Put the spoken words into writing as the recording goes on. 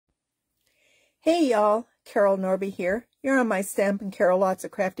Hey y'all, Carol Norby here. You're on my Stampin' Carol Lots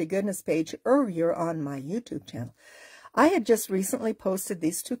of Crafty Goodness page, or you're on my YouTube channel. I had just recently posted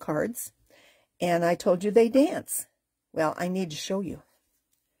these two cards, and I told you they dance. Well, I need to show you.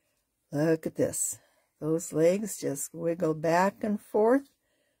 Look at this. Those legs just wiggle back and forth.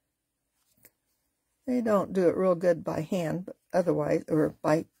 They don't do it real good by hand, but otherwise, or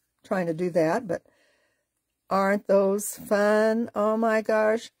by trying to do that, but aren't those fun? Oh my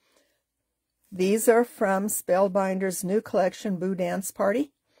gosh. These are from Spellbinders' new collection, Boo Dance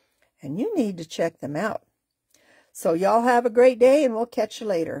Party, and you need to check them out. So y'all have a great day, and we'll catch you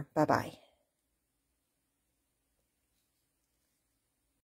later. Bye-bye.